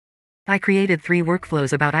I created 3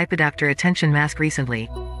 workflows about IPAdapter attention mask recently.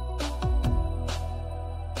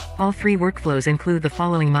 All 3 workflows include the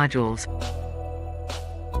following modules.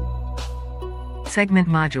 Segment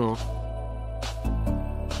module,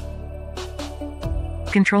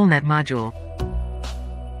 ControlNet module,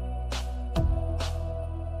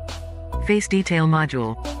 Face Detail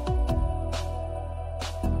module,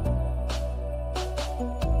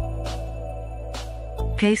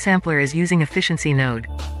 K-Sampler is using efficiency node.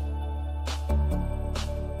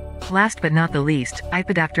 Last but not the least,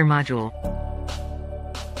 IPAdapter module.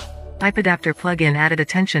 IPAdapter plugin added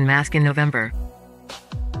attention mask in November.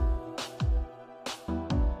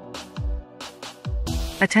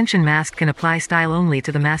 Attention mask can apply style only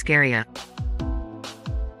to the mask area.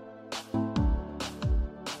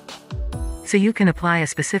 So you can apply a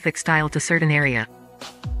specific style to certain area.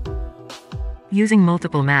 Using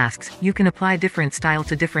multiple masks, you can apply different style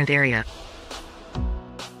to different area.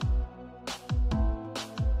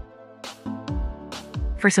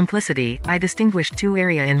 For simplicity, I distinguished 2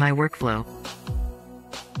 area in my workflow.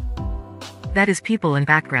 That is people and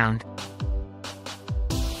background.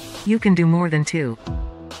 You can do more than 2.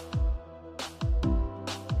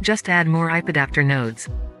 Just add more IPAdapter nodes.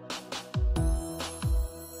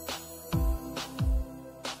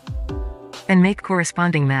 And make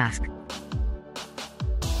corresponding mask.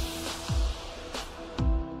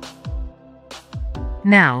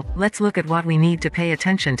 Now, let's look at what we need to pay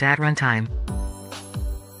attention to at runtime.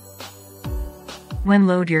 When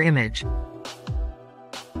load your image,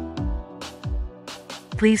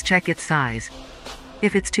 please check its size.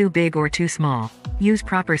 If it's too big or too small, use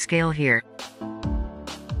proper scale here.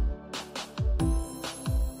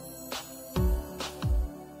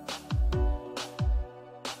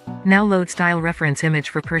 Now load style reference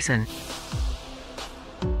image for person.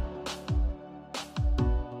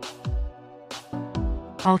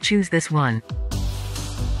 I'll choose this one.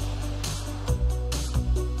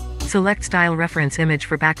 Select style reference image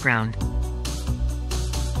for background.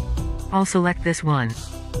 I'll select this one.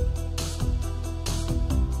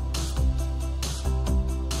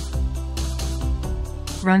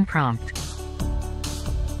 Run prompt.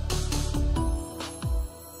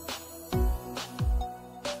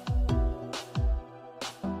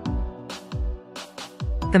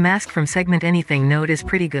 The mask from Segment Anything node is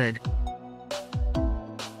pretty good.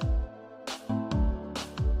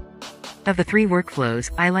 Of the 3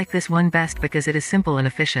 workflows, I like this one best because it is simple and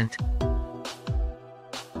efficient.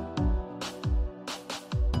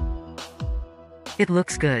 It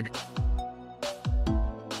looks good.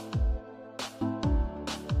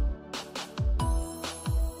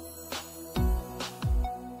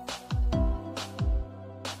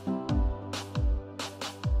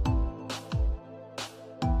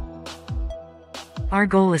 Our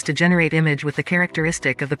goal is to generate image with the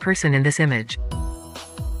characteristic of the person in this image.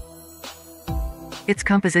 Its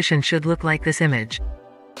composition should look like this image.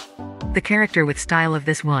 The character with style of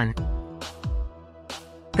this one.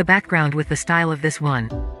 The background with the style of this one.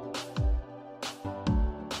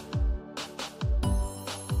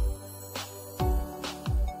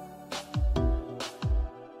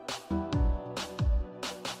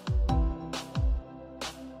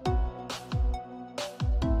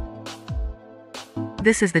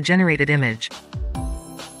 This is the generated image.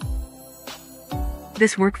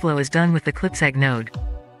 This workflow is done with the ClipSeg node.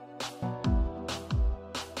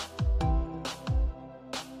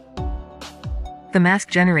 The mask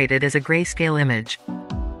generated is a grayscale image.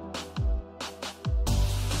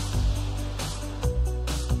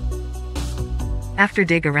 After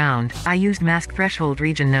dig around, I used mask threshold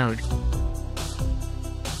region node.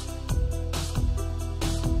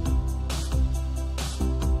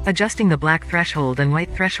 Adjusting the black threshold and white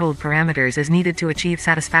threshold parameters is needed to achieve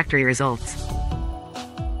satisfactory results.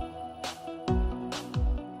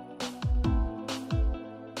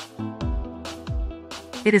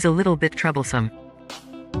 It is a little bit troublesome.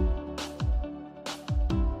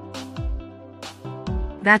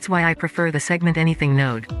 That's why I prefer the Segment Anything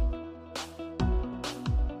node.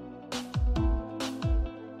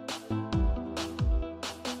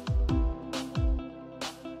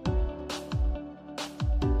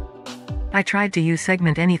 I tried to use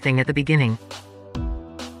Segment Anything at the beginning,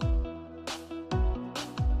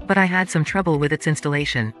 but I had some trouble with its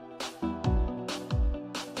installation.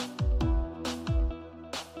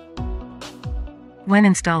 When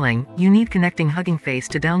installing, you need connecting Hugging Face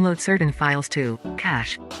to download certain files to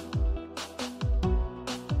cache.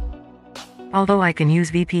 Although I can use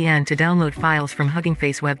VPN to download files from Hugging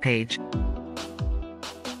Face webpage,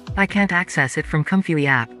 I can't access it from ComfyUI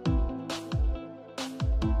app.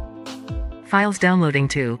 Files downloading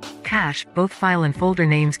to cache, both file and folder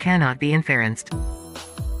names cannot be inferenced.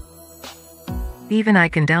 Even I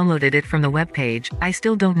can downloaded it from the web page, I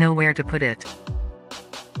still don't know where to put it.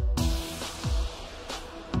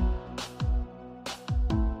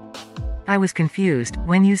 I was confused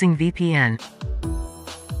when using VPN.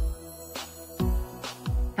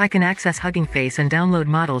 I can access Hugging Face and download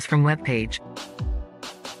models from web page.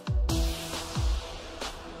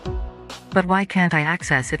 But why can't I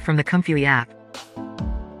access it from the ComfyUI app?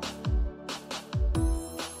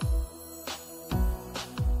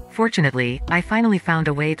 Fortunately, I finally found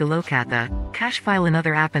a way to locate the cache file in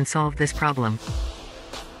other app and solve this problem.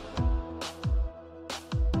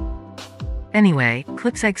 Anyway,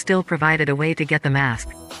 Clipseg still provided a way to get the mask.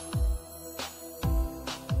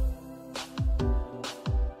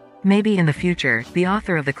 Maybe in the future, the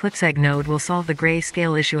author of the Clipseg node will solve the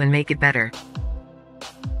grayscale issue and make it better.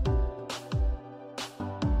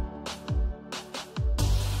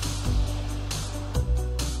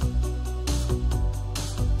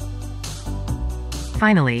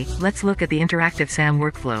 Finally, let's look at the interactive SAM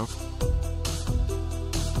workflow.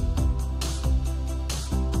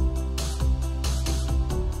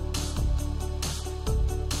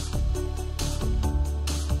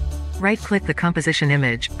 Right-click the composition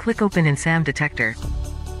image, click Open in SAM Detector.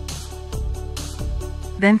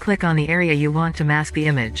 Then click on the area you want to mask the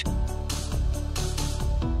image.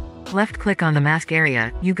 Left-click on the mask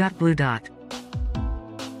area, you got blue dot.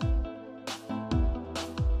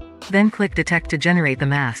 Then click Detect to generate the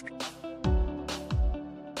mask.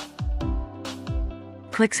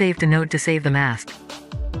 Click Save to Node to save the mask.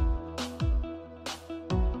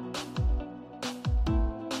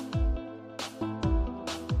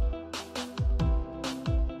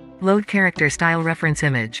 Load character style reference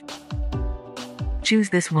image. Choose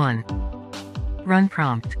this one. Run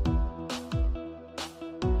prompt.